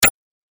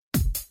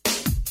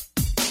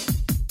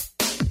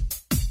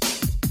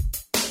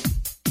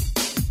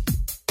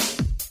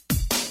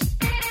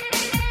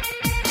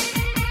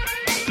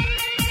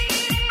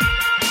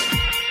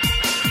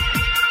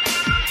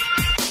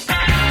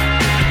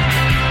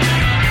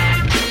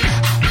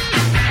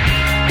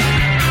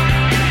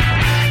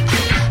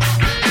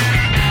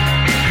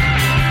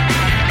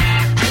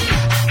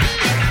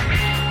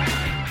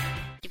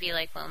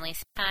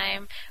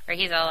where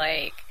he's all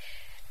like,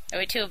 I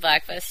went to a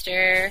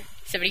Blockbuster,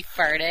 somebody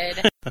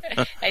farted.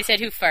 I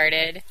said, who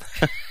farted?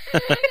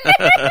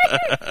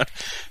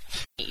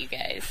 You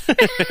guys.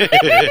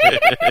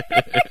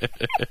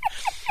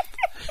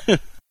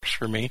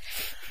 For me.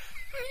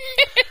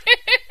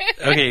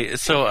 Okay,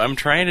 so I'm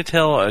trying to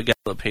tell a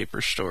toilet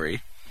paper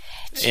story.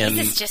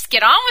 Jesus, just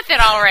get on with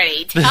it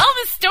already. Tell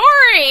the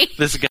story.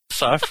 This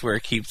software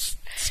keeps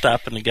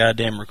stopping the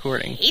goddamn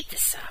recording. I hate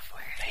this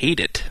software. Hate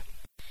it.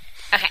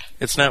 Okay.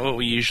 It's not what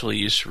we usually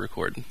use to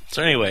record.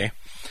 So anyway,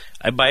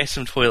 I buy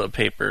some toilet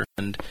paper,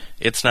 and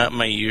it's not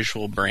my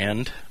usual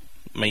brand.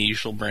 My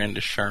usual brand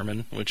is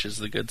Charmin, which is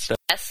the good stuff.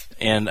 Yes.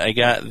 And I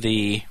got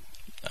the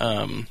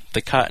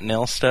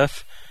Cottonelle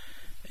stuff,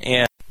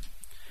 and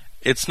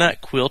it's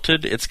not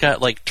quilted. It's got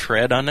like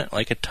tread on it,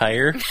 like a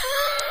tire.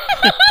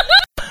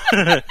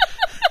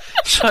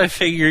 So I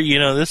figure,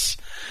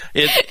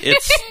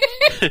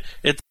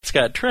 it's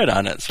got tread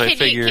on it. So I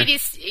figure,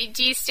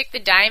 do you stick the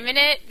dime in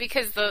it?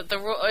 Because the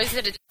rule, is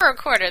it a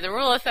quarter? The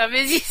rule of thumb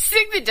is you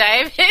stick the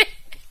dime in it.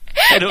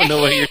 I don't know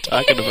what you're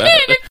talking about.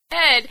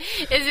 Head,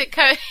 is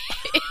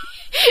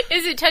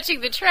it touching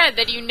the tread?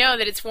 Then you know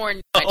that it's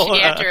worn much and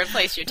you have to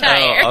replace your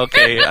tire. Oh,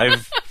 okay.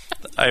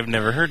 I've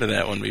never heard of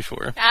that one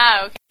before.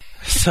 Ah, okay.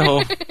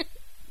 So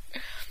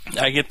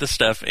I get the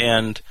stuff,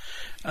 and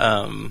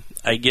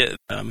I get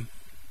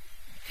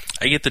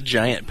the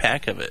giant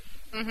pack of it.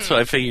 Mm-hmm. So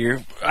I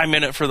figure I'm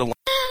in it for the long.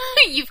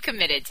 You've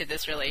committed to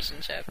this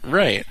relationship.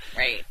 Right.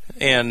 Right.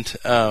 And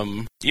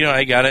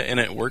I got it, and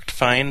it worked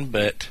fine,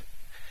 but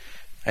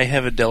I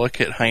have a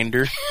delicate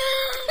hinder.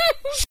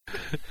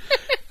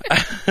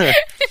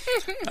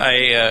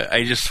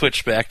 I just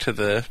switched back to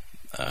the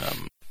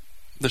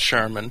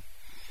Charmin.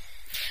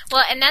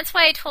 Well, and that's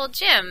why I told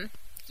Jim,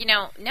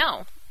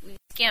 no,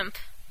 skimp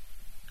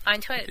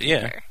on toilet paper.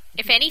 Yeah.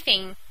 If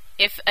anything,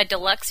 if a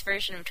deluxe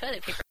version of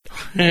toilet paper,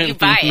 you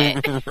buy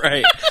it.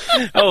 Right.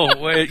 Oh,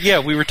 well, yeah,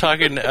 we were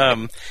talking,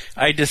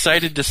 I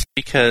decided to,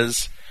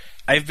 because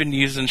I've been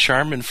using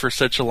Charmin for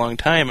such a long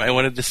time, I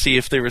wanted to see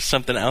if there was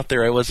something out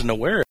there I wasn't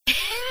aware of.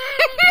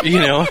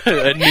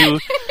 A new...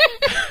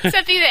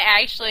 Something that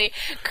actually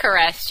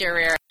caressed your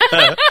rear.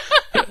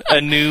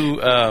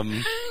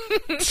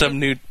 Some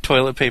new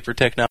toilet paper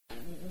technology.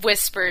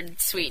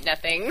 Whispered sweet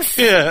nothings.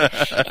 Yeah.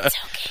 It's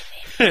okay,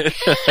 baby.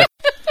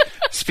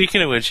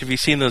 Speaking of which, have you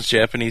seen those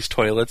Japanese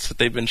toilets that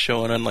they've been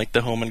showing on, like,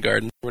 the Home and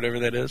Garden, or whatever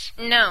that is?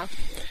 No.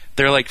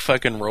 They're like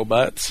fucking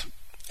robots,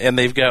 and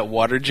they've got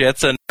water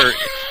jets in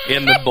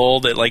the bowl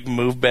that, like,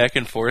 move back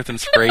and forth and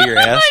spray your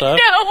ass off.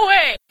 No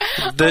way!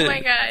 Oh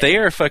my god. They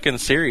are fucking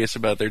serious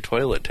about their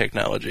toilet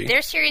technology.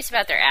 They're serious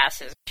about their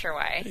asses, I'm sure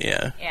why.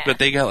 Yeah. But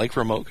they got, like,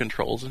 remote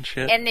controls and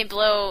shit. And they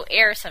blow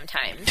air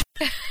sometimes.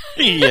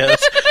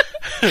 Yes.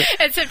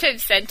 And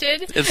sometimes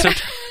scented. It's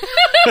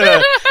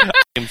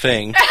same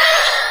thing.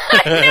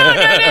 No.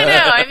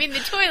 I mean, the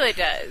toilet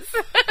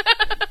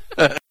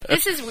does.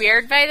 This is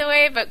weird, by the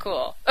way, but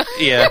cool.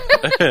 Yeah.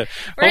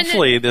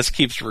 Hopefully this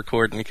keeps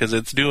recording, because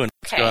it's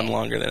gone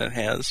longer than it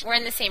has. We're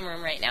in the same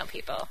room right now,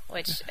 people,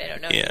 which I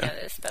don't know if you know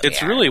this, but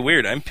it's really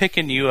weird. I'm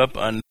picking you up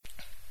on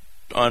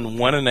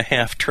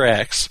 1.5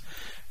 tracks,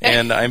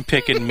 and I'm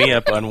picking me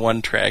up on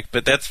 1 track,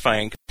 but that's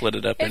fine. Split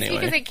it up anyway. It's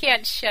because I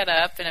can't shut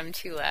up and I'm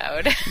too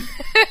loud.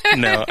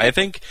 No, I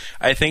think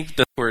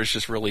the tour is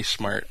just really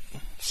smart.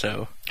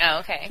 So,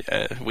 okay.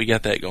 We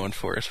got that going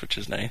for us, which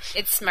is nice.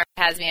 It's smart.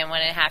 It has me on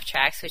 1.5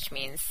 tracks, which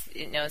means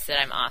it knows that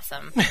I'm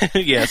awesome.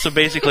 Yeah, so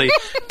basically,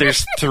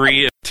 there's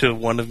 3 to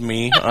 1 of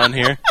me on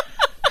here.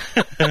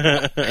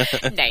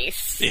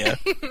 Nice. Yeah.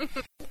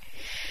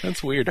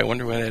 That's weird. I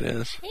wonder why that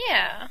is.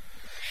 Yeah.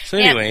 So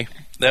anyway,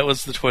 that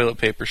was the toilet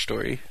paper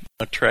story.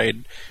 I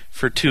tried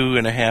for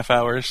 2.5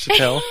 hours to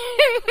tell.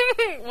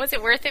 Was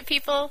it worth it,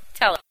 people?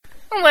 Tell us.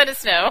 Let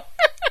us know.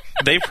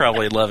 They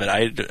probably love it.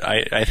 I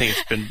think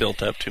it's been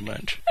built up too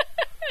much.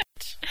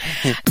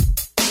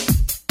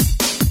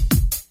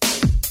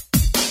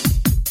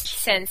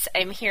 Since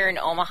I'm here in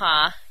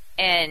Omaha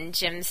and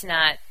Jim's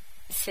not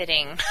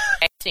sitting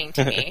listening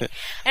to me,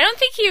 I don't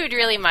think he would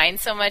really mind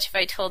so much if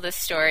I told this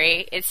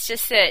story. It's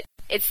just that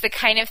it's the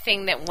kind of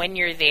thing that when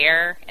you're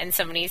there and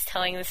somebody's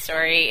telling the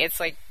story, it's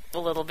like a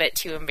little bit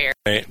too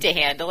embarrassing to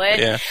handle it.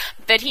 Yeah.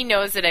 But he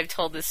knows that I've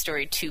told this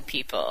story to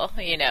people,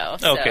 So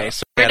okay,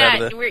 so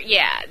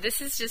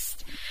this is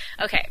just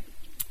okay.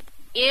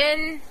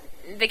 In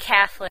the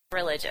Catholic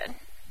religion,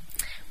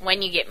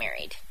 when you get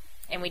married,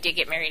 and we did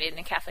get married in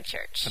the Catholic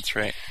Church. That's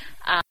right.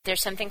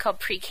 There's something called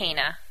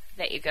pre-Cana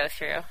that you go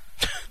through.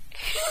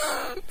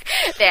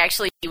 They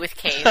actually do with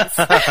canes.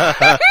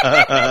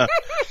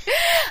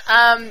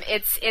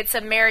 It's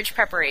a marriage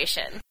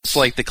preparation. It's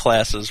like the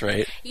classes,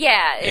 right?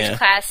 Yeah, it's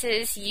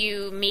classes.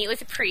 You meet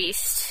with a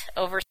priest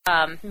over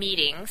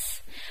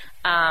meetings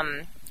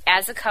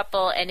as a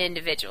couple and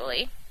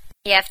individually.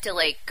 You have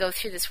to go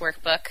through this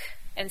workbook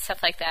and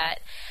stuff like that.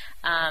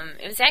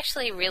 It was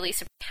actually really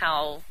surprising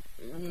how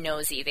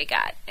nosy they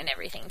got and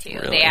everything too.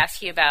 Really? They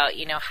ask you about,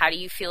 how do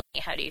you feel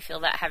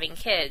about having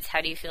kids?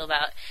 How do you feel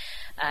about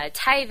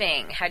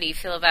tithing? How do you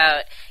feel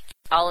about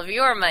all of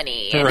your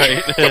money.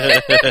 Right.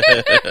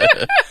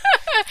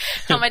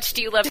 How much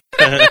do you love?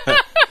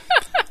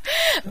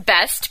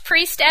 Best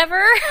priest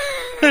ever?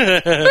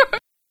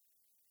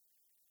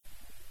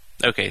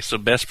 Okay, so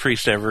best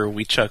priest ever,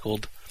 we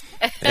chuckled.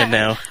 And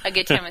now... A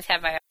good time was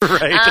had by all.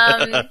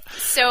 Right.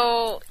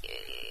 So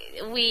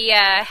we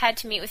had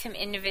to meet with him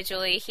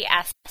individually. He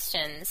asked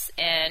questions,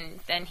 and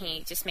then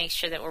he just makes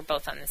sure that we're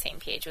both on the same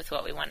page with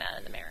what we want out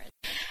of the marriage.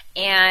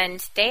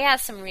 And they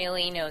asked some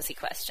really nosy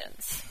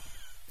questions.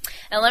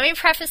 Now, let me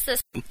preface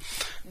this.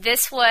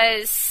 This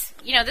was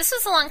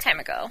a long time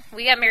ago.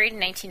 We got married in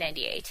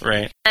 1998.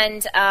 Right.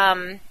 And,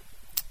 at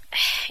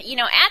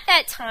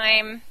that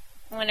time,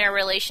 when our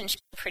relationship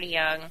was pretty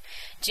young,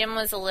 Jim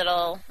was a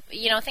little,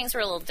 things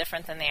were a little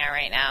different than they are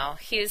right now.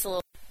 He was a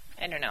little,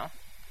 I don't know,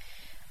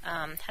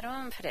 how do I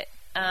want to put it?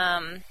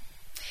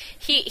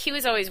 He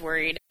was always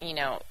worried,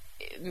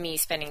 me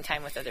spending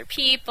time with other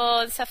people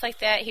and stuff like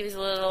that. He was a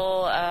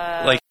little...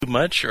 like too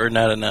much or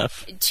not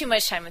enough? Too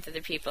much time with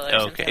other people or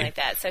something like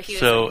that. So he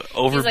was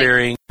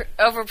overbearing... He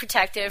was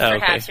overprotective,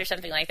 perhaps, or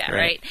something like that,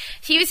 right?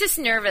 He was just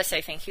nervous,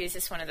 I think. He was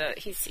just one of the...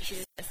 He's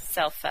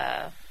self...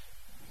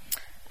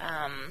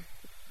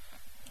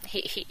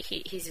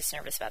 he's just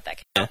nervous about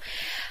that. Yeah.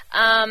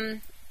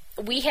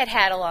 We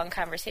had a long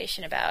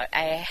conversation about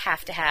I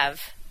have to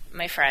have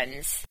my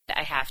friends.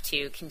 I have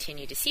to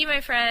continue to see my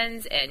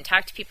friends and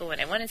talk to people when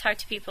I want to talk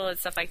to people and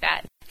stuff like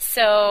that.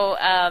 So,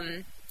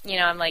 I'm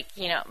like,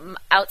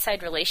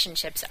 outside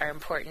relationships are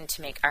important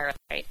to make our life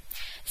right.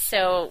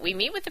 So we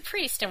meet with the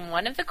priest, and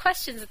one of the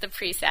questions that the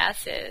priest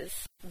asks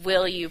is,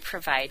 will you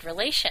provide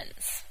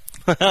relations?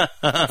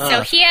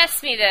 So he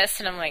asked me this,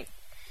 and I'm like,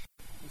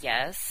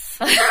 yes.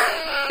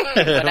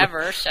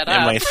 Whatever, shut up.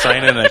 Am I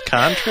signing a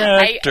contract?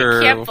 I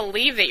can't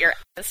believe that you're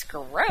this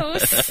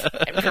gross.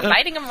 I'm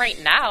providing them right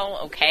now,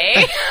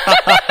 okay?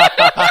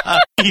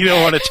 You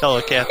don't want to tell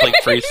a Catholic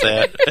priest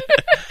that.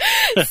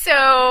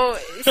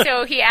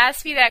 So he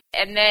asked me that,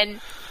 and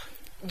then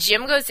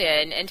Jim goes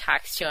in and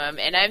talks to him,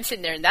 and I'm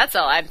sitting there, and that's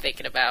all I'm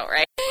thinking about,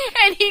 right?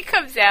 And he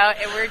comes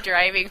out, and we're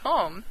driving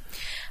home.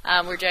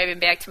 We're driving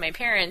back to my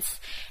parents,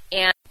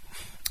 and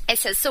I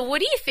said, so what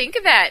do you think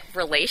of that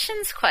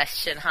relations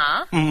question,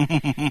 huh? And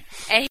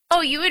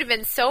you would have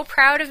been so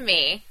proud of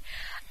me.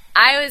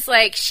 I was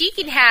like, she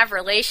can have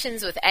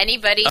relations with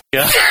anybody.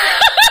 Yeah.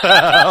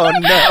 Oh,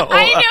 no.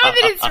 I know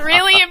that it's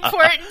really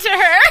important to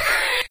her.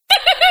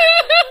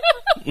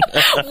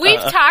 We've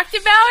talked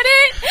about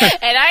it,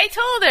 and I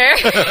told her.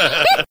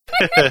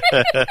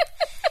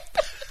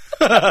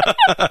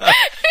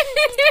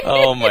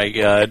 Oh, my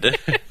God.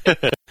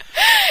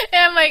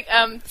 And I'm like,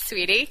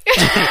 sweetie.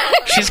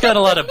 She's got a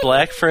lot of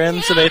black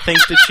friends, and I think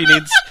that she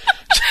needs...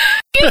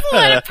 She has a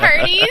lot of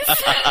parties.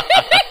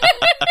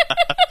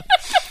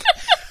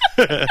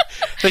 I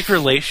think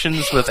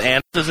relations with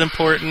Anna is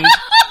important.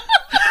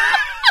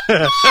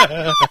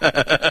 Oh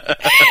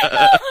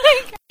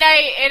my God.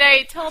 And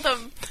I told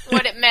him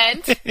what it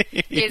meant.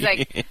 He's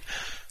like,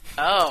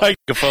 oh. I get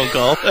a phone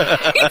call.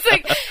 He's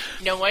like,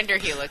 no wonder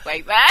he looked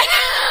like that.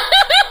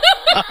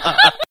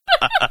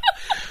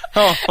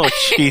 Oh,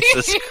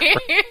 Jesus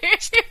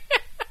Christ.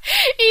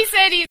 He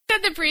said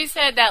the priest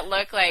had that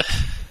look like,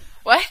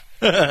 what?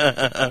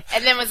 And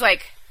then was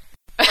like,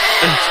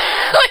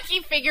 like he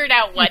figured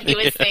out what he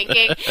was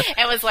thinking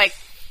and was like,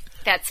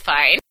 that's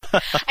fine.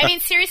 I mean,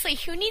 seriously,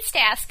 who needs to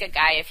ask a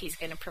guy if he's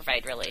going to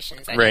provide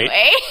relations anyway?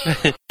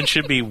 Right. It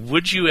should be,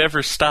 would you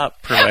ever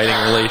stop providing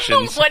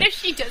relations? What if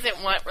she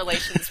doesn't want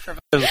relations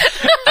provided?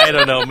 I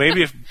don't know.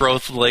 Maybe if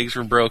both legs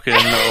were broken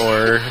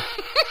or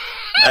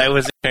I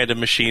was in kind of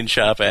machine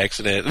shop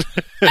accident.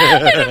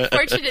 An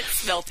unfortunate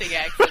smelting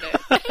accident.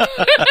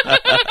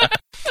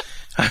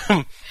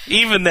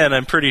 Even then,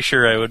 I'm pretty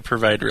sure I would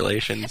provide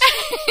relations.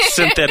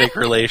 Synthetic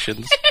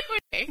relations.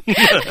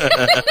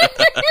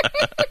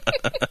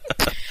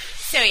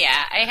 So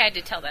yeah, I had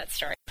to tell that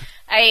story.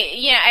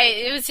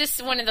 It was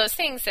just one of those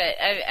things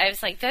that I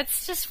was like,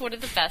 that's just one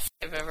of the best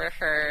I've ever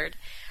heard.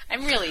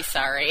 I'm really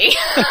sorry.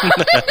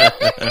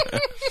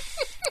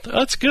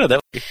 That's good.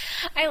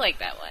 I like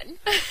that one.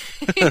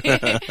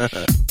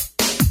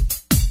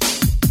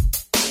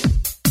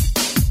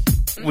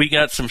 We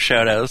got some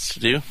shout-outs to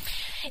do.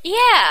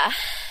 Yeah.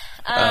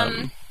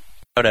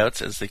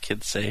 Shout-outs, as the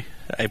kids say.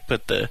 I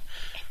put the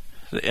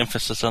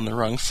emphasis on the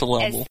wrong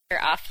syllable. As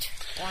you're oft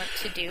want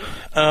to do.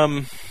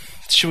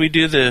 Should we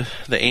do the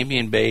Amy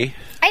and Bay?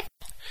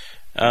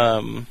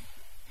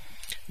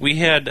 We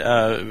had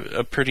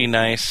a pretty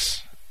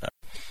nice,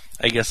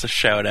 I guess, a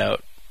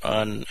shout-out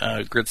on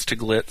Grits to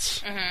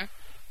Glitz. Mm-hmm.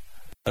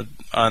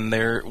 On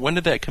their... When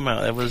did that come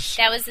out? That was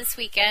this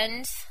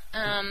weekend.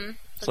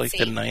 It's like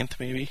the 9th,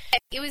 maybe?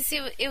 It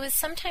was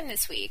sometime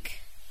this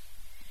week.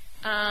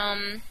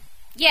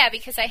 Yeah,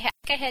 because I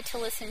had to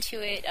listen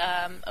to it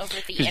over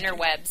the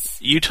interwebs.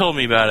 You told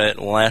me about it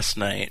last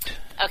night.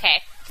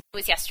 Okay. It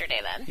was yesterday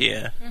then.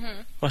 Yeah.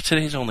 Mm-hmm. Well,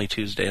 today's only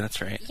Tuesday,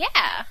 that's right.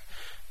 Yeah.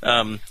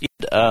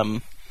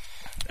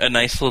 A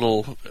nice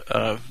little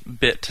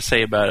bit to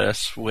say about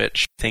us,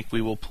 which I think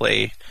we will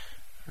play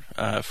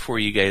for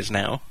you guys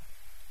now.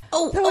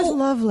 That was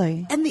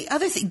lovely. And the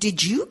other thing,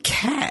 did you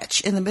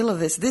catch in the middle of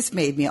this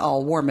made me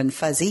all warm and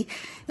fuzzy.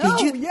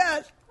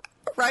 Yes.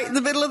 Right in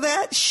the middle of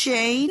that,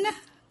 Shane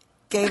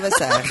gave us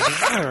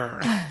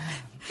a...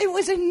 It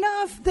was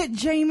enough that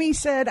Jamie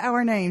said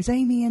our names,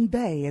 Amy and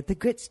Bay, at the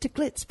Grits to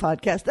Glitz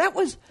podcast. That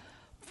was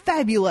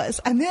fabulous.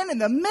 And then in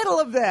the middle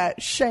of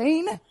that,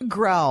 Shane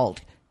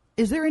growled.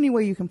 Is there any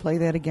way you can play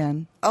that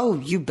again? Oh,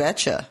 you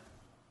betcha.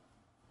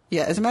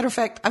 Yeah, as a matter of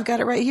fact, I've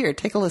got it right here.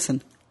 Take a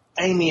listen.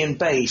 Amy and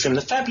Bay from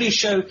the fabulous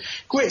show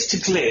Grits to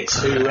Glitz,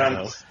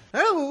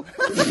 who...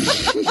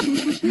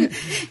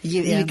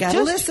 You got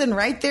to listen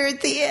right there at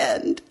the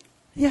end.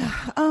 Yeah,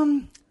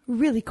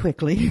 really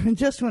quickly, I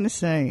just want to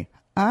say,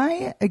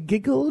 I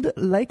giggled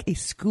like a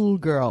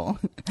schoolgirl.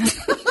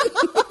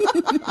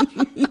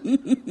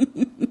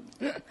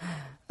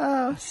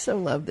 Oh, so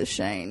love the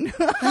Shane.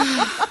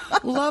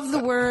 Love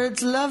the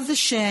words, love the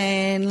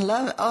Shane,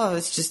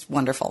 it's just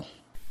wonderful.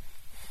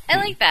 I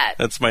like that.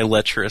 That's my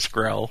lecherous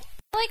growl.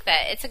 I like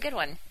that. It's a good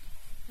one.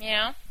 You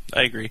know?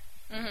 I agree.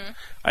 Mm-hmm.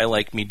 I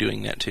like me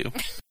doing that too.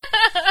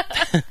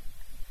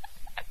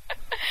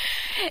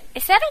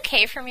 Is that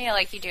okay for me? I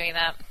like you doing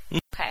that.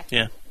 Okay.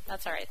 Yeah.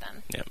 That's all right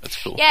then. Yeah, that's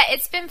cool. Yeah,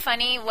 it's been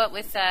funny. What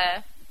with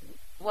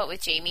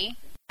Jamie?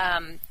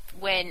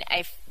 When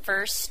I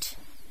first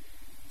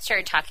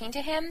started talking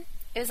to him,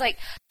 it was like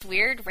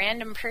weird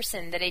random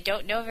person that I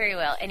don't know very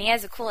well, and he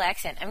has a cool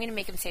accent. I'm going to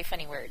make him say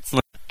funny words.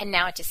 And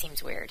now it just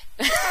seems weird.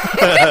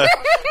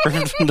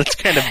 That's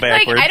kind of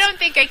backwards. Like, I don't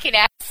think I can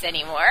ask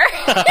anymore.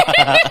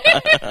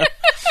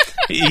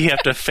 You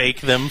have to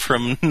fake them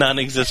from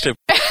non-existent.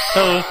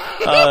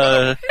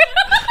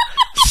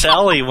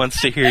 Sally wants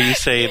to hear you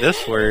say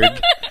this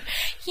word.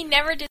 He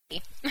never did.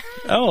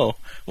 Oh,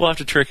 we'll have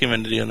to trick him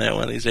into doing that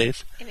one of these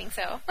days. I think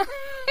so.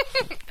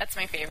 That's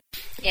my favorite.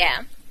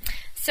 Yeah.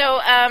 So,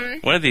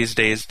 one of these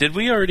days, did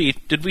we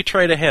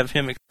try to have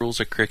him explain rules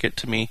of cricket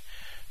to me?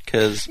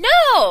 Because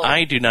no!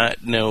 I do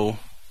not know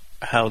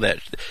how that...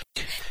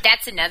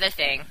 That's another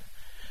thing.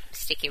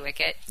 Sticky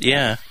wicket.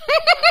 Yeah.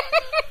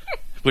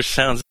 Which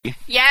sounds...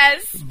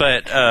 Yes!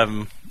 But,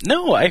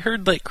 no, I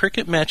heard, like,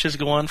 cricket matches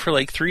go on for,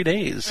 like, 3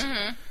 days.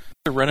 Mm-hmm.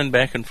 They're running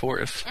back and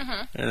forth.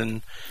 Mm-hmm.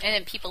 And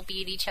then people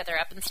beat each other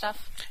up and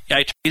stuff?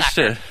 I used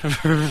to...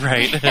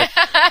 Right.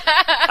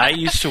 I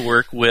used to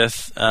work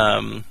with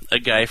a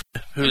guy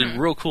who's a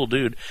real cool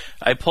dude.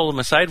 I pulled him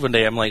aside one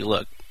day. I'm like,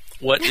 look,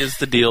 what is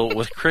the deal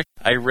with cricket?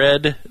 I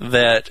read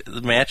that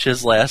the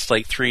matches last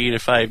like 3 to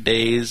 5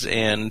 days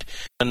and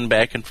run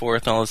back and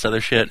forth and all this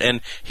other shit. And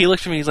he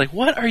looked at me, he's like,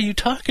 what are you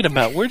talking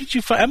about? Where did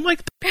you find... I'm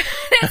like...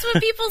 That's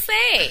what people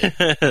say.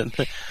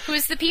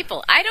 Who's the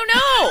people? I don't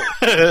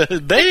know.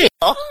 They.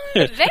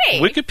 They.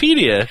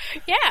 Wikipedia.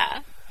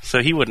 Yeah.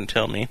 So he wouldn't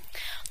tell me.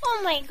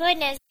 Oh my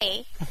goodness.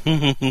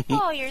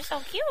 Oh, you're so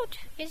cute.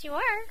 Yes, you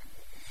are.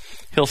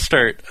 He'll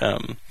start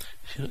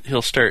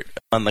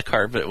on the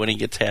carpet when he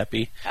gets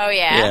happy. Oh,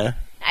 yeah? Yeah.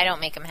 I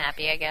don't make him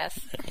happy, I guess.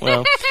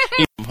 Well,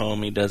 he's from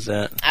home, he does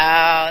that.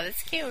 Oh,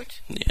 that's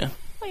cute. Yeah.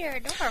 Oh, you're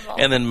adorable.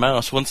 And then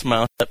once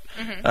Mouse up,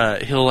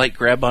 he'll like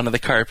grab onto the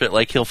carpet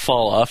like he'll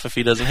fall off if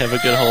he doesn't have a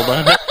good hold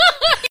on it.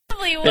 He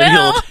probably will.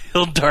 And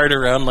he'll dart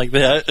around like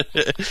that.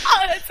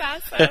 Oh, that's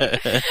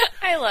awesome.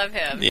 I love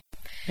him. Yeah.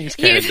 He's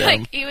kind of dumb.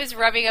 Like, he was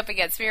rubbing up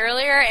against me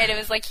earlier, and it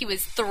was like he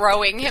was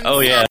throwing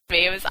himself at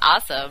me. It was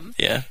awesome.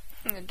 Yeah.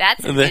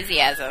 That's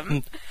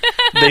enthusiasm.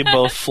 They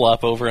both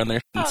flop over on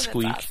their and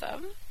squeak. That's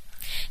awesome.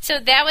 So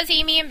that was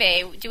Amy and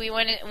Bay. Do we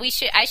want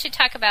to? I should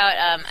talk about.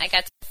 I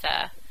got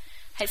to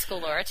High School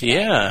Laura today.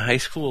 Yeah, High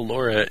School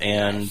Laura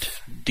and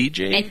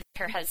DJ and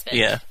her husband.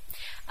 Yeah.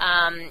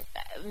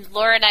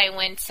 Laura and I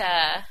went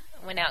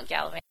out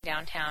gallivanting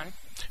downtown.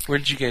 Where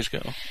did you guys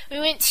go? We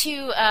went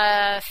to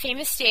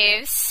Famous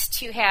Dave's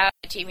to have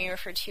Jamie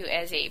referred to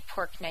as a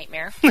pork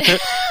nightmare.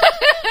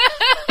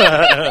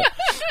 A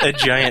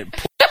giant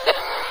pork.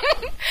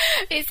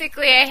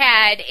 Basically, I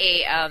had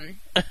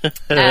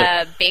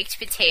a baked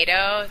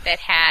potato that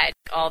had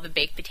all the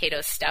baked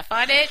potato stuff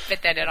on it,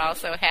 but then it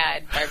also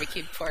had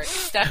barbecued pork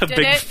stuffed in it.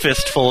 A big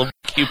fistful of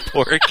barbecued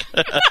pork.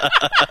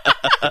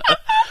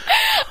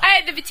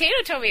 The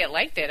potato told me it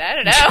liked it. I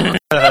don't know.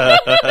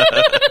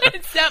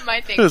 It's not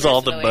my thing. It was personally.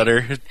 all the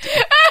butter.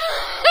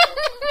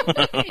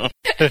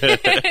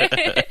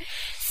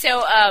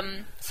 So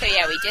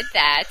yeah, we did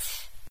that.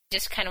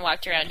 Just kind of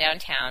walked around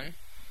downtown.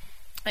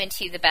 Went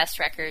to the best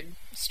record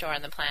store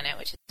on the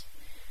planet,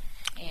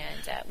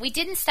 and we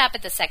didn't stop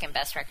at the second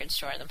best record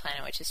store on the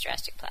planet, which is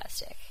Drastic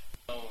Plastic.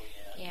 Oh yeah.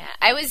 Yeah,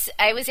 I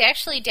was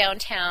actually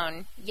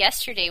downtown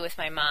yesterday with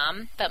my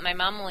mom, but my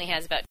mom only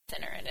has about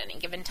dinner at any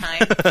given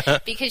time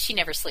because she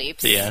never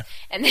sleeps. Yeah,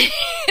 and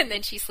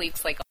then she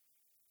sleeps like.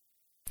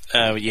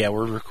 Yeah,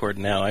 we're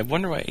recording now. I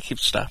wonder why it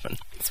keeps stopping.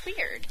 It's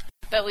weird.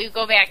 But we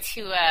go back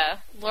to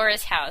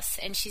Laura's house,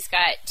 and she's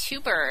got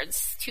 2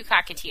 birds, 2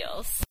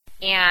 cockatiels,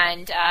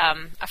 and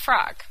a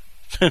frog.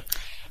 And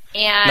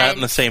not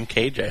in the same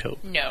cage, I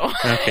hope. No.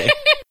 Okay.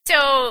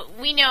 So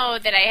we know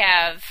that I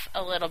have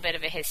a little bit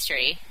of a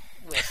history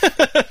with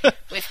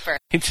birds.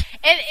 And,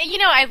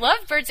 I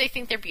love birds. I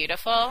think they're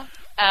beautiful.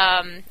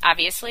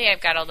 obviously,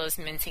 I've got all those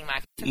mincing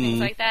moccas and things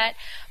like that,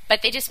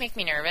 but they just make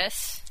me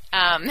nervous.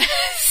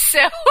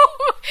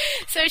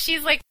 So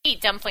she's like,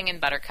 eat dumpling and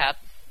buttercup.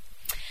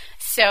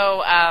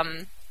 So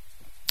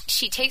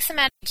she takes them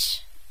at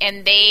each,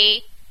 and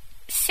they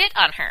sit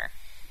on her.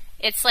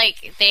 It's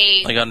like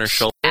they... Like on her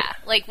shoulder? Yeah.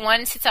 Like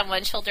one sits on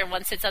one shoulder,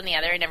 one sits on the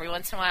other, and every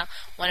once in a while,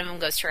 one of them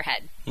goes to her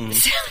head.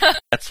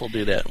 Cats will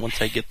do that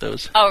once I get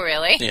those. Oh,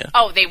 really? Yeah.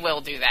 Oh, they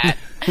will do that.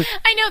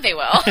 I know they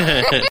will.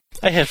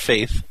 I have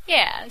faith.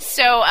 Yeah.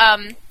 So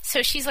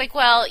she's like,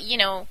 well,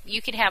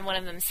 you could have one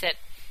of them sit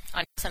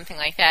on something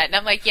like that. And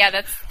I'm like,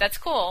 yeah, that's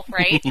cool,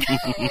 right?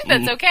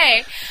 That's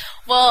okay.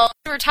 Well,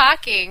 we're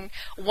talking,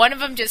 one of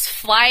them just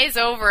flies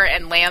over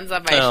and lands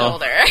on my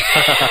shoulder.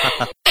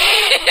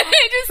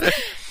 I just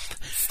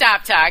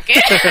stop talking.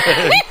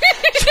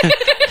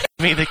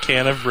 Me the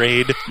can of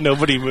Raid.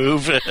 Nobody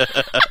move. And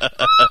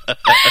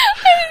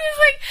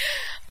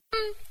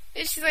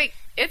she's like,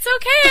 it's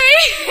okay.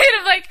 And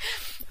I'm like,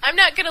 I'm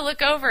not going to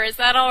look over. Is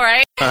that all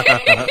right?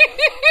 And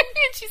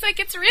she's like,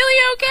 it's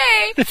really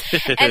okay.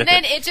 And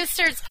then it just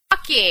starts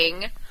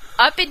walking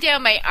up and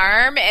down my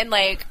arm and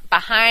like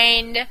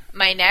behind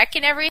my neck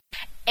and everything.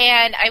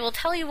 And I will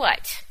tell you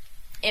what,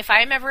 if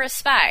I'm ever a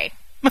spy,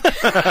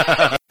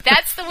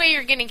 that's the way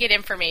you're going to get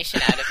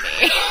information out of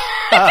me.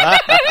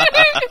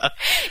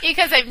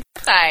 Because I'm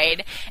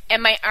inside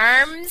and my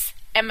arms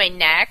and my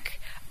neck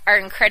are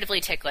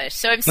incredibly ticklish.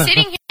 So I'm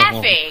sitting here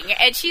laughing,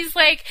 and she's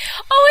like,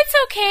 oh, it's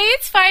okay,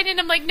 it's fine. And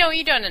I'm like, no,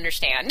 you don't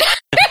understand.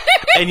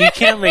 And you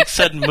can't make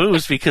sudden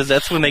moves because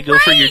that's when they go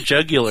for your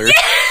jugular.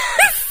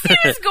 Yes! He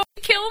was going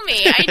to kill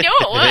me. I know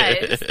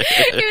it was.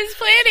 He was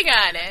planning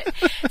on it.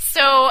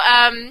 So,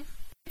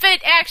 but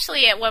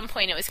actually at one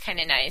point it was kind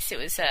of nice. It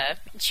was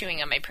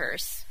chewing on my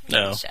purse,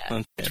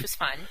 which was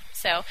fun.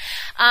 So,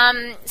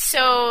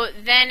 so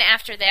then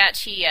after that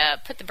she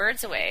put the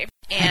birds away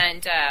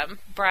and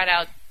brought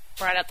out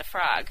the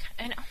frog.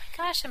 And oh my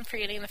gosh, I'm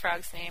forgetting the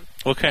frog's name.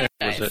 What kind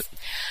of was it?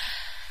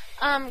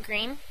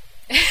 Green.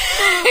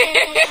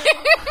 I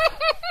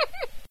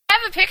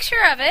have a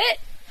picture of it.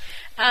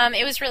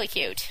 It was really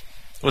cute.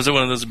 Was it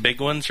one of those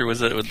big ones, or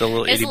was it with the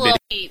little itty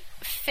bitty? It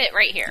fit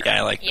right here. Yeah,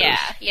 I like those.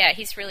 Yeah,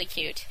 he's really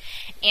cute.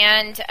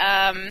 And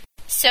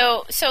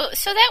so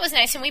that was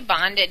nice, and we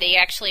bonded. He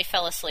actually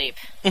fell asleep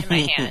in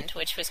my hand,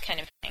 which was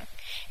kind of fun.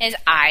 His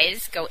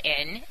eyes go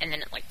in, and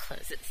then it like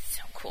closes. It's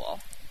so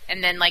cool.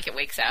 And then like it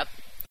wakes up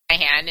in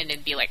my hand, and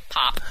it'd be like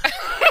pop.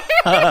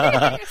 So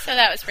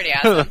that was pretty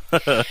awesome.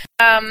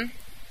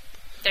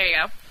 There you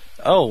go.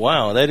 Oh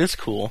wow, that is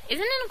cool.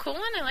 Isn't it a cool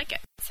one? I like it.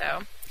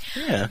 So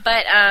yeah.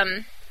 But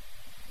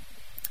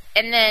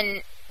and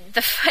then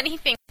the funny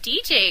thing,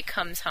 DJ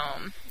comes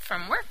home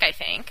from work, I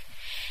think.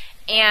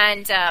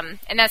 And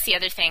that's the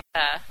other thing.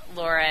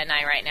 Laura and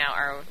I right now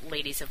are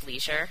ladies of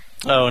leisure.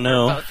 Oh,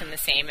 no. We're both in the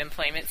same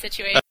employment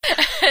situation.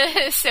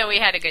 So we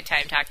had a good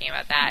time talking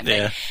about that.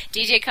 Yeah. But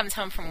DJ comes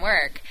home from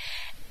work.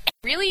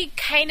 Really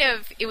kind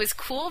of, it was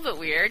cool but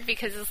weird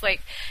because it's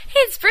like,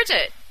 hey, it's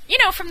Bridget,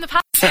 from the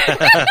pop.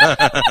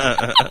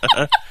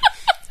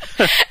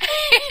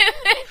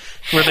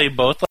 Were they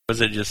both, or was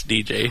it just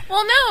DJ?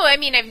 Well, no, I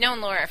mean, I've known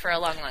Laura for a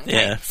long, long time.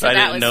 Yeah, so I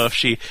didn't know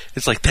if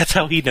it's like, that's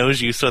how he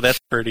knows you, so that's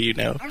her to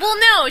Well,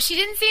 no, she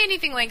didn't say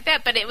anything like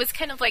that, but it was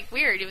kind of like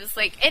weird. It was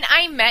like, and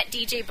I met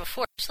DJ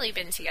before, actually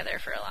been together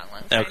for a long,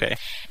 long time. Okay.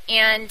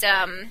 And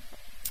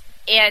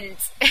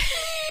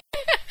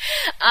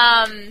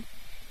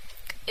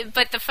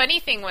but the funny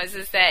thing was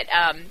that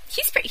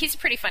he's a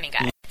pretty funny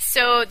guy.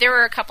 So there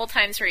were a couple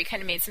times where he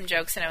kind of made some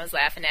jokes and I was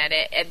laughing at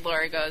it, and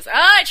Laura goes, "Oh,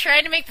 I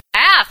tried to make them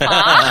laugh,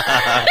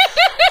 huh?"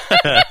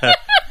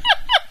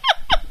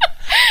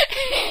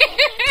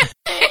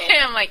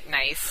 And I'm like,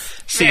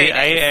 nice. See, Very nice.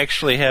 I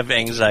actually have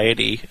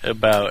anxiety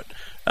about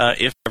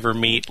if I ever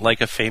meet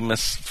like a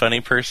famous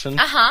funny person.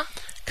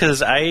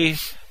 Because I,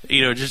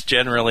 just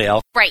generally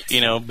I'll, right.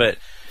 But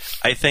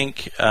I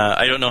think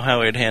I don't know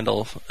how I'd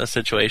handle a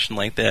situation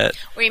like that.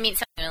 Where you meet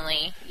someone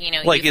like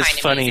you it's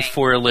find funny amusing.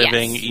 for a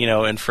living,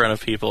 Yes. In front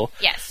of people.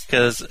 Yes.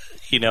 Because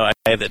I'm a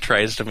guy that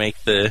tries to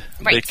make the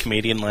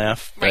comedian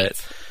laugh,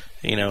 but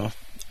Right.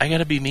 I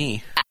gotta be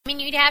me. I mean,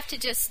 you'd have to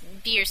just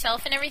be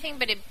yourself and everything,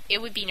 but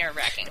it would be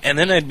nerve-wracking. And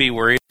then I'd be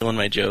worried doing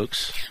my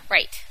jokes.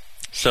 Right.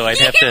 So I'd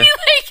you have can to. Be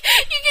like,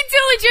 you can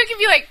tell a joke and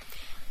be like,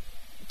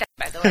 that,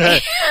 by the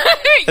way.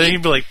 And then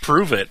you'd be like,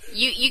 prove it.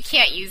 You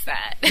can't use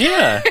that.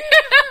 Yeah.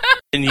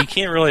 And you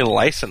can't really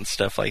license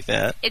stuff like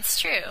that. It's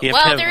true. You have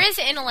Well, to have- there is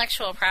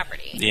intellectual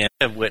property. Yeah,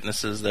 have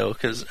witnesses though,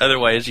 because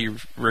otherwise you're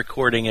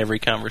recording every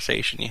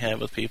conversation you have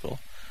with people.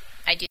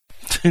 I do.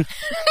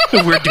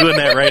 We're doing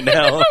that right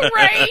now.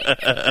 Right.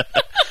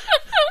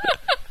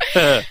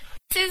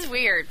 This is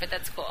weird, but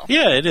that's cool.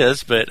 Yeah, it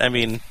is. But I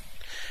mean,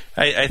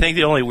 I think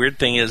the only weird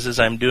thing is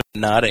I'm doing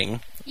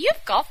nodding. You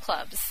have golf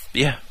clubs.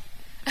 Yeah.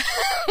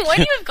 Why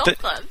do you have golf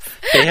clubs?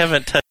 They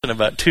haven't touched in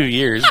about 2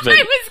 years. But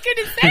I was going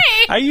to say.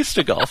 I used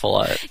to golf a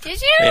lot.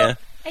 Did you? Yeah.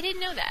 I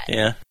didn't know that.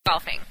 Yeah.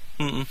 Golfing.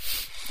 Mm-mm.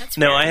 That's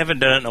No, weird. I haven't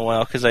done it in a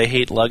while because I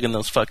hate lugging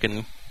those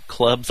fucking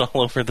clubs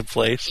all over the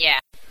place. Yeah.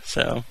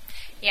 So.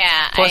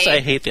 Yeah. Plus, I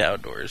hate the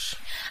outdoors.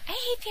 I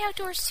hate the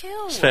outdoors,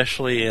 too.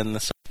 Especially in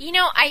the... You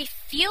know, I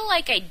feel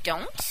like I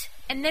don't,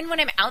 and then when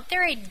I'm out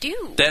there, I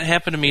do. That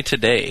happened to me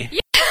today. Yeah.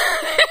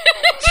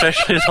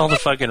 Especially with all the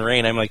fucking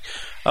rain. I'm like,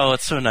 oh,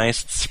 it's so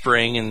nice. It's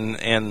spring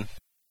and...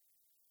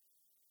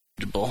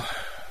 This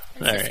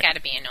has got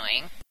to be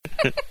annoying.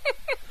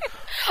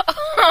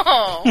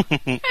 Oh,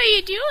 how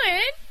you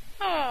doing?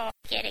 Oh,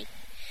 kidding.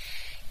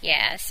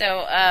 Yeah,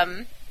 so,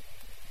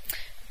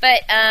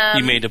 but,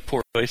 You made a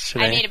poor choice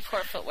today. I made a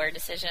poor footwear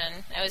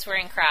decision. I was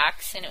wearing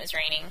Crocs, and it was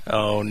raining.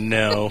 Oh,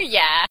 no.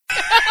 Yeah.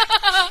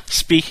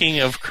 Speaking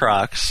of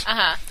Crocs.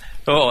 Uh-huh.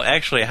 Oh,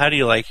 actually, how do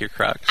you like your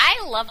Crocs?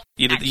 I love them,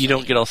 You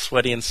don't get all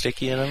sweaty and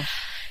sticky in them?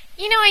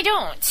 You know, I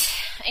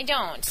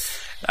don't.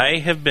 I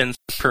have been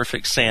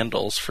perfect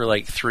sandals for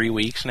like 3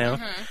 weeks now.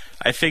 Mm-hmm.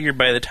 I figured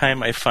by the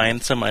time I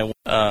find some,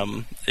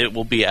 it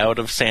will be out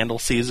of sandal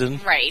season.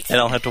 Right. And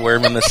I'll have to wear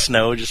them in the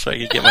snow just so I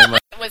can get my money.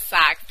 With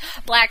socks.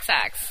 Black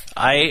socks.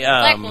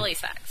 Black woolly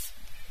socks.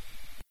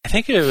 I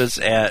think it was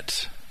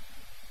at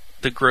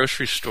the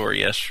grocery store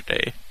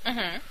yesterday.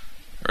 Mm-hmm.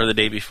 Or the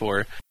day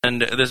before.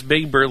 And this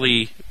big,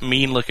 burly,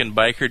 mean-looking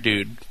biker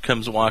dude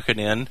comes walking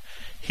in.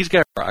 He's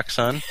got Crocs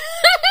on.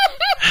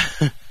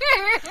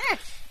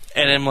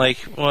 And I'm like,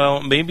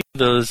 well, maybe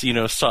those,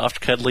 soft,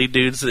 cuddly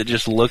dudes that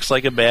just looks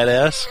like a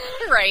badass.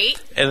 Right.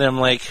 And I'm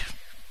like,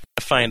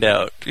 find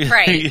out.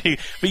 Right.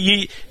 But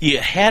you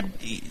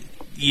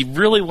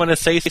really want to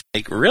say,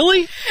 like,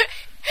 really?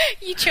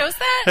 You chose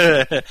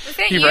that? Was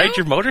that you ride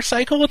your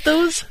motorcycle with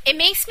those? It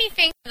makes me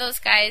think of those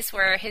guys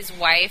where his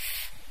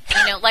wife,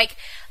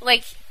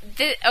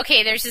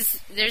 there's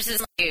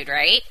this dude,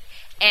 right?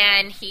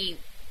 And he,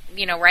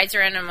 rides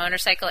around on a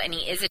motorcycle and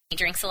he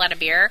drinks a lot of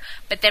beer,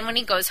 but then when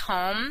he goes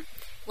home,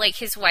 like,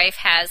 his wife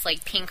has,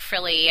 like, pink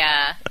frilly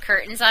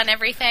curtains on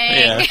everything.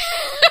 Yeah.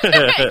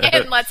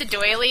 And lots of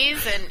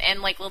doilies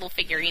and like, little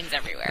figurines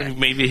everywhere.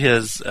 Maybe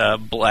his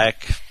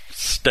black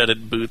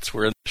studded boots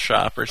were in the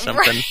shop or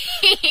something.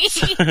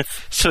 Right.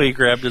 So he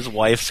grabbed his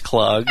wife's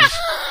clogs.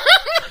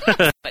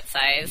 What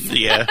size?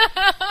 Yeah.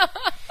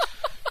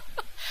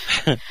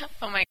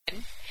 Oh, my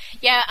God.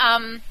 Yeah,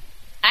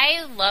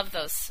 I love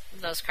those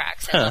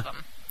Crocs. I love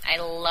them. I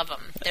love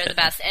them. They're the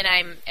best.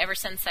 And ever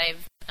since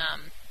I've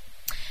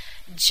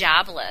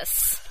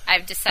jobless,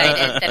 I've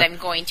decided that I'm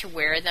going to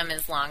wear them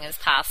as long as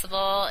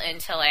possible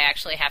until I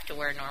actually have to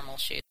wear normal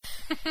shoes.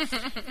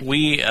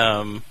 We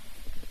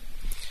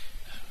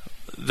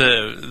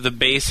the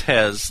base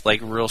has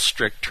like real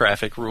strict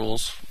traffic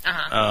rules.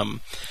 Uh-huh.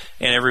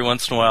 And every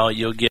once in a while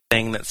you'll get a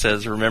thing that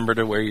says remember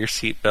to wear your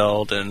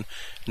seatbelt and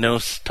no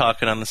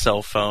talking on the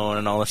cell phone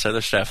and all this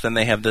other stuff. Then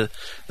they have the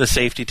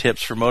safety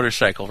tips for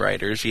motorcycle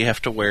riders. You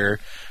have to wear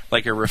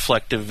like a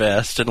reflective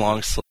vest and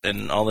long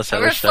and all this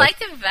other stuff. A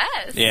reflective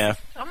vest? Yeah.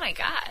 Oh my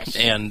gosh.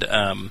 And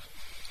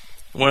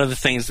one of the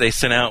things they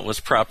sent out was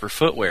proper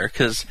footwear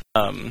because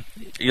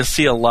you'll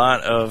see a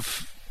lot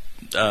of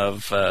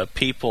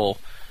people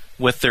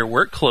with their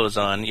work clothes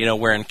on,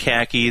 wearing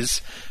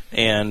khakis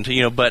and,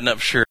 button-up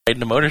shirt,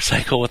 riding a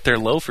motorcycle with their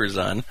loafers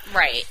on.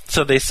 Right.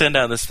 So they send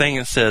out this thing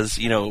that says,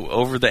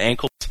 over the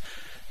ankles,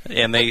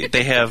 and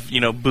they have,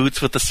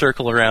 boots with the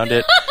circle around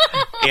it,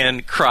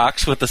 and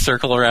Crocs with the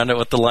circle around it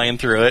with the line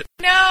through it.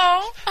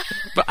 No!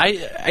 But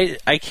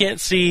I can't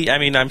see,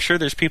 I'm sure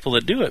there's people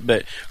that do it,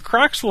 but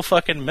Crocs will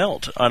fucking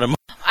melt on a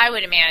I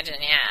would imagine,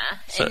 yeah.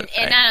 So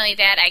and not only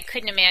that, I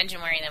couldn't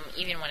imagine wearing them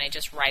even when I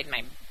just ride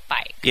my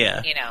bike.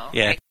 Yeah.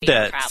 Yeah.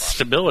 That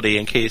stability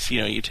in case,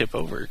 you tip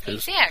over.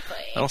 Exactly.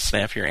 That'll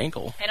snap your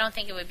ankle. I don't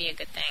think it would be a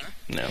good thing.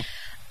 No.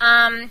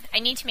 I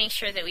need to make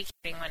sure that we keep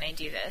doing when I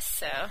do this,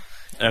 so.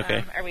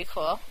 Okay. Are we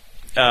cool?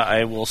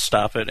 I will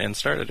stop it and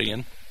start it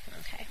again.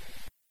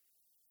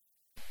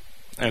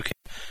 Okay.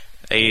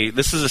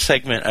 This is a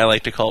segment I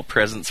like to call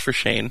Presents for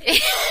Shane.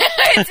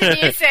 It's a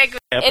new segment.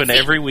 Happen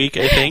every week,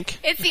 I think.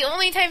 It's the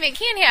only time it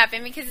can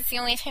happen because it's the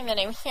only time that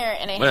I'm here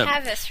and I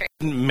have this for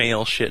you.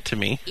 Mail shit to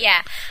me.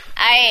 Yeah.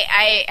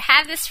 I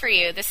have this for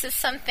you. This is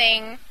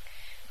something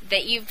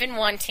that you've been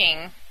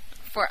wanting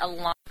for a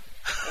long,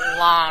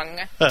 long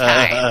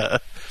time.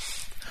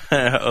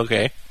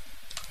 Okay.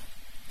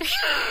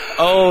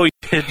 Oh, you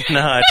did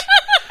not.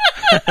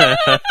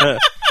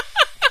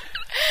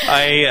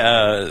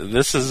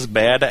 This is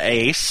bad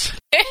ace.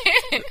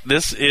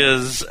 This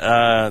is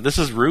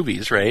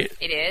Ruby's, right?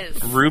 It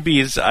is.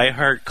 Ruby's I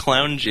Heart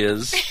Clown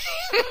Jizz.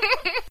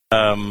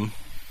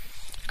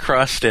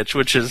 Cross stitch,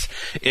 which is,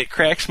 it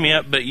cracks me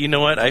up, but you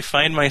know what? I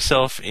find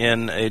myself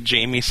in a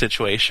Jamie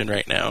situation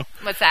right now.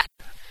 What's that?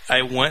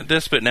 I want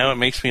this, but now it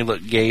makes me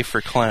look gay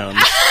for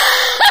clowns.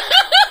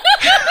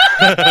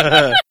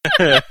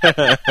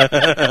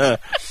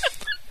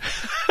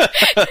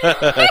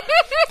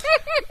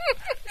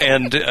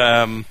 And,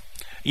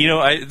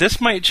 this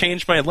might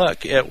change my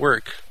luck at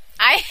work.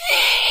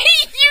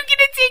 You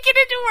gonna take it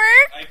into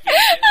work?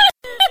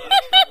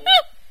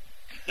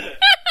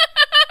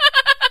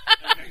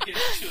 I'm gonna get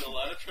into a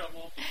lot of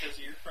trouble because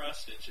of your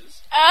cross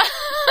stitches.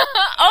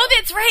 Oh,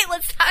 that's right.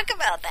 Let's talk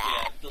about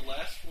that. Yeah, the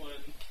last one.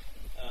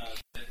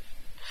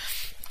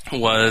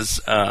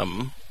 was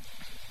the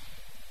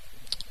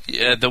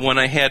one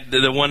I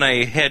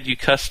had you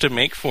custom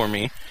make for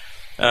me,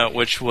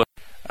 which was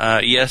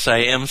yes, I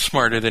am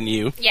smarter than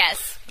you.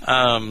 Yes.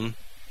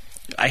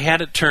 I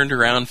had it turned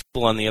around for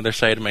people on the other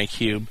side of my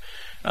cube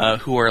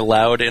who are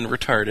loud and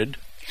retarded.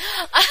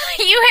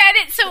 You had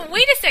it. So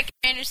wait a second.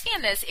 I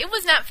understand this. It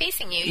was not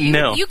facing you.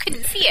 No, you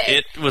couldn't see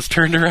it. It was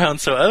turned around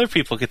so other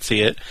people could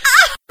see it.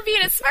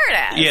 Being a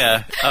smartass.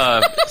 Yeah.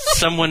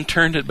 Someone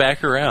turned it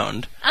back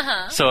around.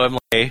 So I'm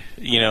like,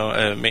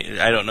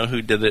 I don't know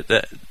who did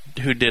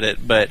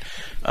it, but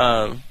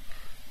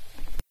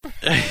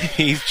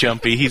he's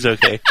jumpy. He's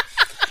okay.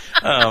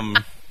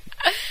 The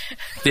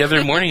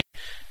other morning,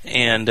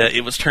 and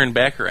it was turned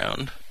back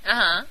around.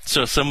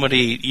 So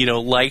somebody,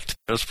 liked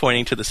I was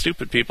pointing to the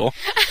stupid people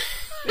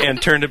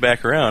and turned it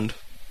back around.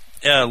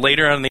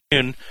 Later on in the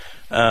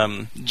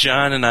afternoon,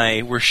 John and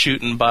I were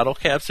shooting bottle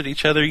caps at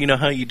each other. You know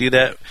how you do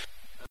that?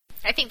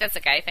 I think that's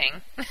a guy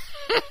thing. you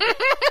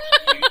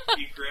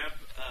grab,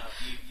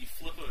 you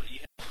flip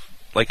it,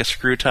 like a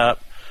screw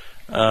top,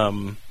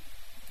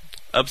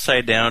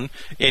 upside down,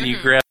 and you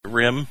grab the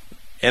rim,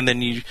 and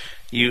then you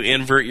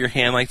invert your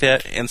hand like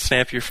that and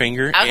snap your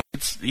finger. Okay. And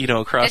it's,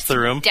 across the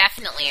room.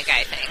 Definitely a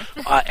guy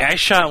thing. I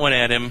shot one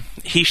at him.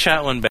 He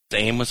shot one back. The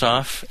aim was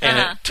off, and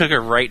it took a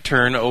right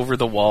turn over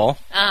the wall.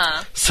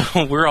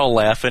 So we're all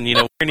laughing,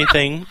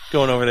 anything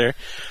going over there.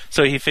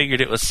 So he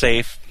figured it was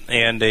safe,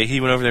 and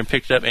he went over there and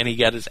picked it up, and he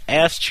got his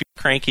ass chewed.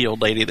 Cranky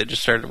old lady that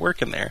just started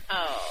working there.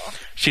 Oh.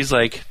 She's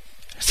like,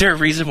 is there a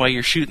reason why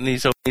you're shooting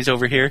these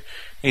over here? And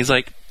he's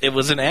like, it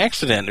was an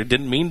accident. I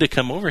didn't mean to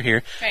come over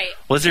here. Right.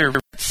 Was there a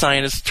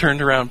sign that's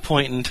turned around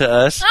pointing to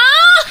us?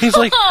 Oh! He's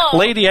like,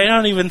 lady, I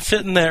don't even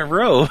sit in that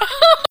row.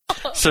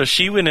 So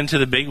she went into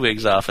the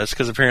bigwig's office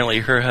because apparently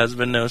her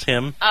husband knows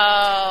him.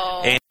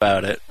 Oh. And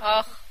about it.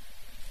 Oh.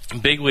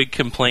 Bigwig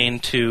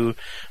complained to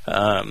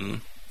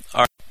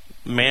our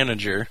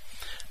manager.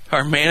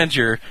 Our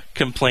manager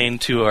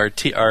complained to our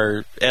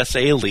SA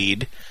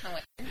lead. Oh,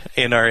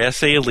 and our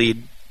SA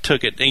lead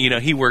took it.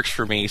 He works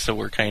for me, so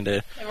we're kind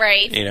of...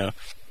 Right.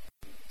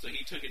 So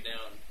he took it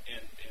down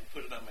and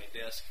put it on my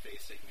desk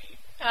facing me.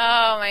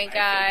 Oh, my God.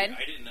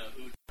 I didn't know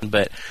who...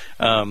 But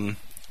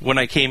when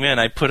I came in,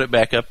 I put it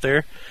back up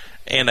there,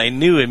 and I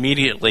knew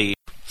immediately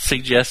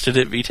suggested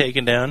it be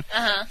taken down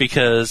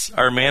because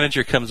our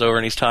manager comes over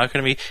and he's talking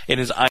to me, and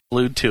his eye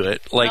glued to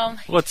it. Like,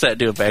 what's that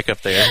doing back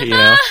up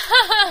there,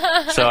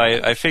 So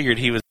I figured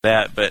he was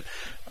that, but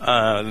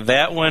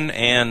that one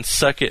and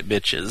Suck It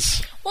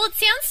Bitches. Well, it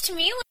sounds to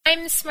me like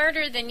I'm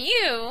smarter than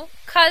you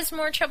caused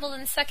more trouble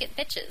than Suck It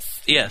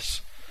Bitches.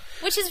 Yes.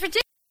 Which is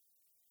ridiculous.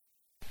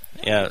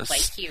 Yes.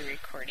 Like you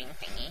recording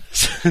thingy.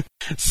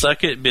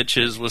 Suck It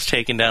Bitches was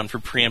taken down for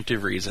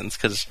preemptive reasons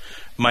because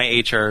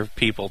my HR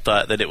people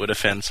thought that it would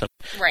offend somebody.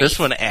 Right. This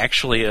one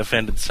actually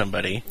offended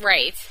somebody.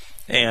 Right.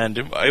 And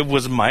it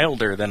was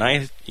milder than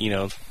I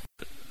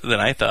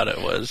thought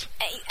it was.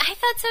 I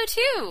thought so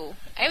too.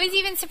 I was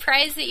even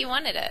surprised that you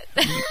wanted it.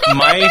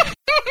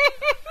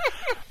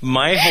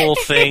 My whole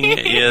thing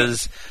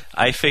is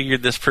I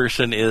figured this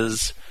person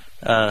is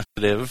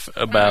sensitive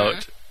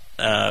about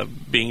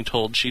being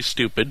told she's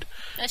stupid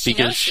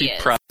because she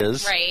probably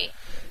is. Right.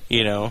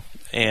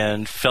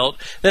 And felt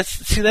that's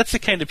the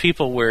kind of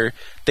people where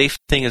they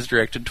think is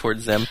directed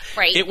towards them.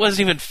 Right. It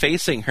wasn't even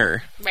facing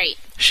her. Right.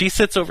 She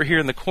sits over here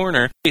in the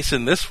corner,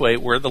 facing this way,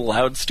 where the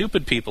loud,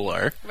 stupid people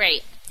are.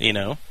 Right.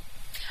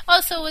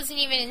 Oh, so it wasn't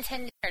even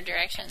intended in her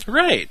direction.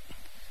 Right.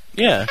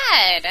 Yeah.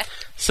 God.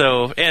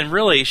 So, and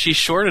really, she's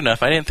short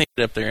enough. I didn't think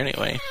it up there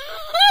anyway.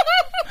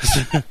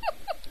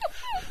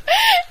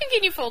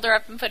 Can you fold her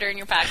up and put her in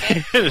your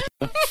pocket?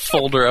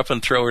 Fold her up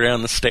and throw her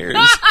down the stairs.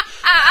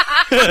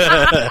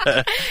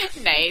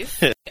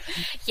 Nice.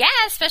 Yeah,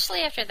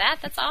 especially after that.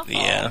 That's awful.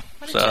 Yeah.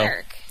 What a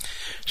jerk.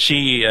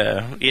 She's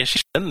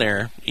been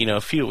there,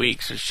 a few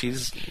weeks.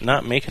 She's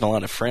not making a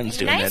lot of friends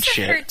doing that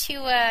shit. Nice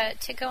of her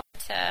to go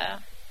to...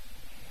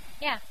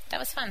 Yeah, that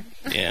was fun.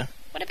 Yeah.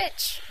 What a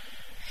bitch.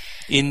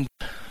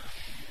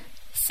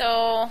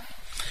 So,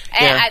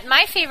 yeah.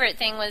 My favorite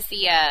thing was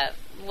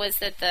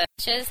that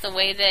the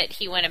way that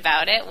he went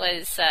about it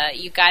was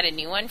you got a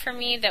new one for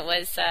me that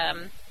was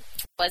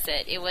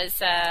it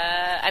was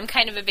I'm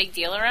kind of a big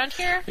deal around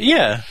here.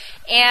 Yeah.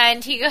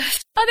 And he goes,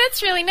 oh,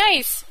 that's really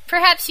nice.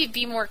 Perhaps you'd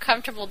be more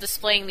comfortable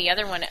displaying the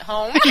other one at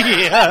home.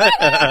 Yeah.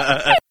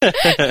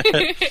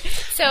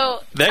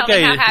 So tell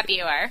me how happy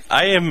you are.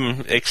 I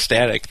am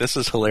ecstatic. This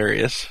is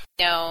hilarious.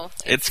 No.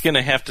 It's going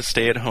to have to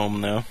stay at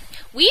home, though.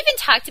 We even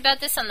talked about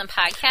this on the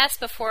podcast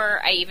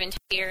before I even told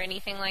you or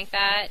anything like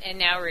that, and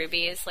now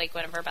Ruby is like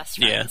one of our best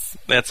friends.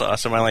 Yeah, that's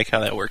awesome. I like how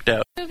that worked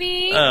out.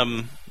 Ruby?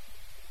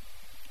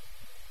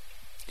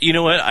 You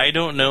know what? I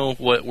don't know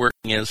what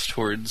working is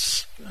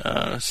towards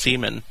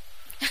semen.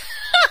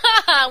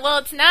 Well,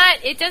 it's not.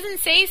 It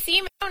doesn't say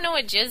semen. I don't know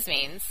what jizz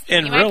means.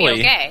 And you really, might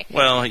be okay.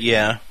 Well,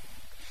 yeah.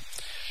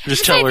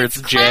 Just tell her it's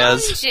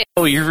jazz. Jizz.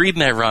 Oh, you're reading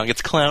that wrong.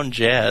 It's clown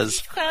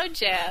jazz. Clown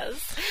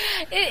jazz.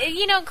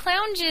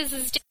 Clown jizz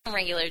is just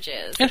regular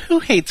jizz. And who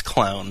hates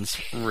clowns,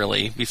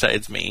 really,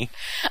 besides me?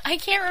 I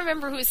can't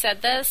remember who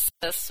said this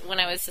when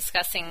I was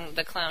discussing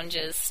the clown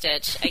jizz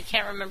stitch. I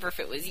can't remember if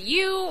it was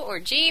you or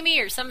Jamie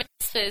or somebody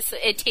else.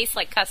 It tastes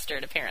like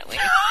custard, apparently.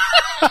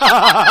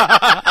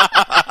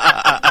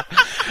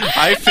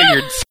 I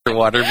figured cider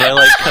water, but I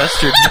like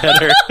custard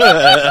better.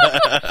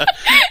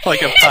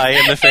 Like a pie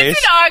in the face.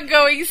 It's an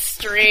ongoing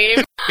stream.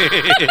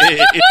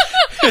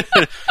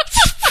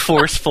 It's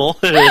forceful.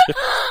 That's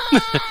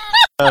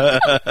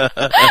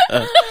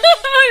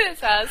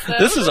awesome.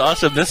 This is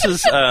awesome. This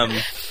is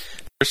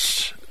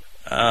first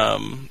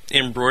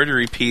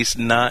embroidery piece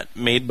not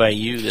made by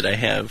you that I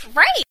have.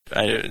 Right.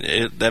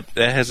 That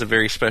has a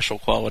very special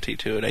quality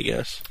to it, I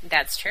guess.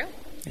 That's true.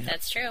 Yeah.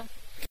 That's true.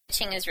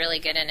 Stitching is really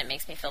good, and it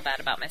makes me feel bad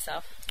about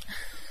myself.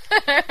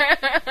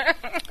 I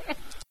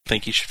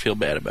think you should feel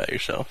bad about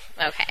yourself.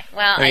 Okay.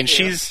 Well, I mean,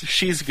 do.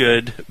 she's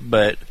good,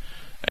 but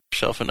give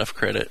yourself enough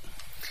credit.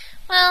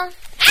 Well.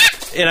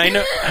 And I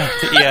know,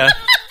 yeah.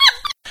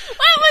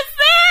 What was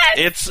that?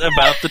 It's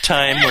about the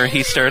time where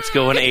he starts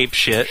going ape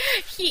shit.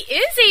 He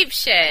is ape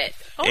shit.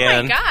 Oh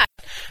And my god.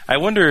 I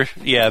wonder,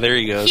 yeah, there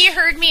he goes. He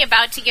heard me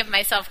about to give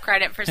myself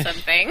credit for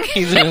something.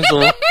 He's in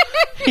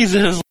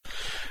his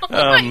Oh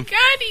my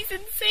god, he's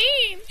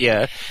insane.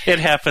 Yeah, it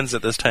happens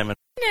at this time.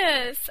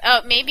 Goodness.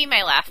 Oh, maybe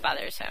my laugh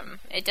bothers him.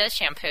 It does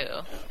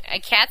shampoo.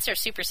 Cats are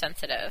super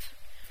sensitive.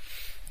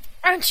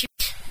 Aren't you?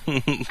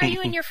 Are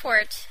you in your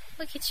fort?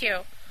 Look at you.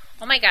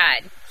 Oh my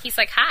god. He's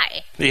like,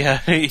 hi. Yeah,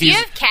 Do you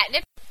have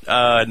catnip?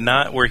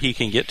 Not where he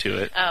can get to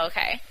it. Oh,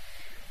 okay.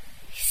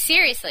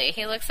 Seriously,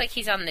 he looks like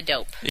he's on the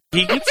dope.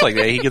 He gets like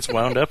that. He gets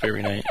wound up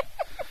every night.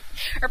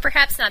 Or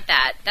perhaps not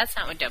that. That's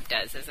not what dope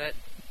does, is it?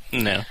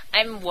 No.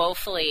 I'm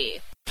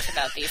woefully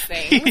about these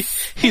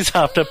things. He's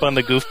hopped up on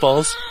the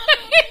goofballs.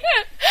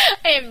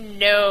 I have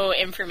no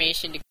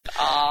information to give at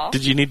all.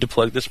 Did you need to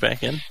plug this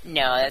back in?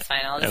 No, that's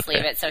fine. I'll just Okay.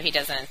 leave it so he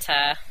doesn't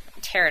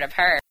tear it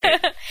apart.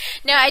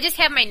 No, I just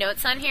have my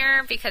notes on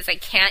here because I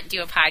can't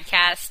do a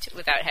podcast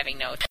without having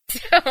notes.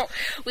 So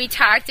we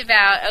talked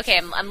about, okay,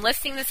 I'm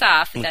listing this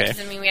off, but that Okay.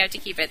 doesn't mean we have to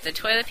keep it. The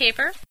toilet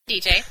paper,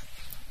 DJ,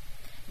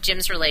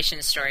 Jim's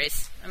relation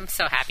stories. I'm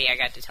so happy I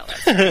got to tell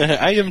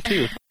that. I am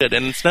too. And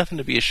it's nothing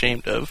to be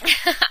ashamed of.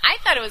 I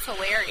thought it was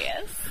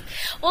hilarious.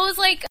 Well, it was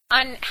like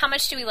on How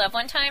Much Do We Love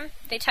one time,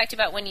 they talked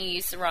about when you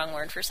use the wrong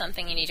word for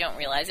something and you don't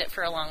realize it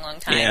for a long, long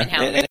time. Yeah, and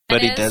how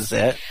anybody it is. does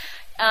that.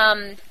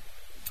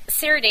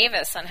 Sarah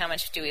Davis on How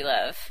Much Do We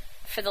Love,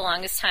 for the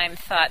longest time,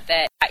 thought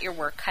that got your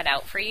work cut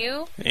out for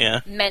you Yeah.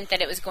 meant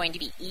that it was going to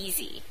be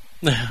easy.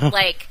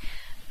 like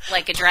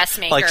a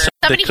dressmaker. Like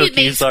somebody the who makes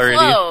cookies already-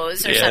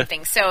 clothes or yeah.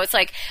 something. So it's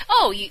like,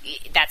 oh,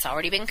 that's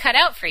already been cut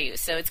out for you,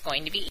 so it's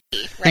going to be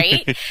easy,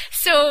 right?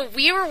 So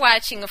we were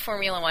watching a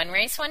Formula One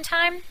race one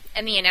time,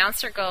 and the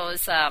announcer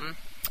goes,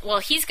 well,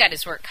 he's got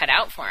his work cut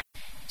out for him.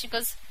 She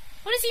goes,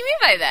 what does he mean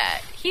by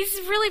that? He's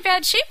in really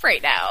bad shape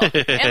right now.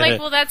 And like,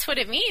 well, that's what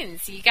it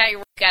means. You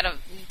got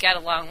a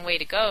long way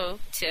to go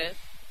to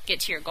get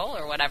to your goal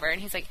or whatever. And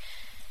he's like,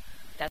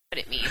 that's what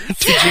it means.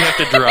 Did you have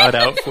to draw it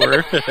out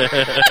for her?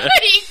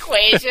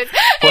 Equations.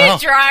 Well-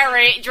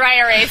 Dry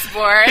erase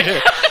board.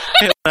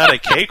 Not a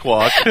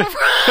cakewalk. That's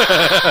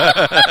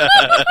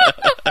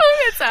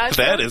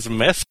awesome. That is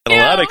messy. A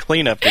lot of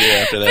cleanup to do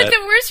after But that.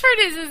 the worst part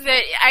is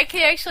that I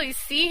can actually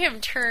see him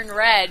turn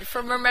red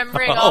from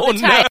remembering Oh, all the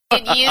time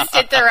and used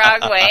it the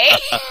wrong way.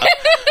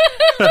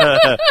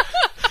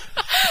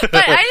 But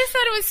I just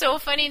thought it was so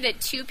funny that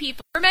two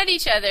people who met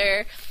each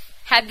other,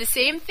 had the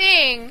same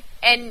thing,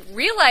 and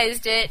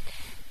realized it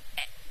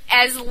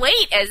as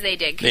late as they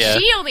did. Because Yeah.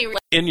 she only...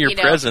 In your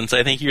presence,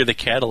 I think you're the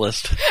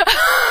catalyst.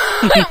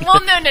 Well,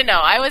 no.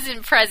 I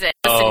wasn't present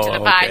listening to the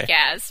okay.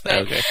 podcast. But,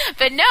 Okay.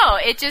 but no,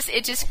 it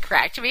just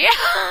cracked me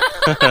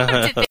out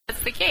to think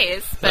that's the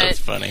case. But, That's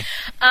funny.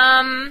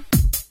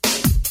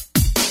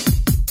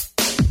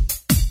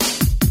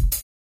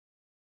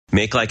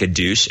 Make like a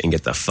douche and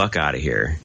get the fuck out of here.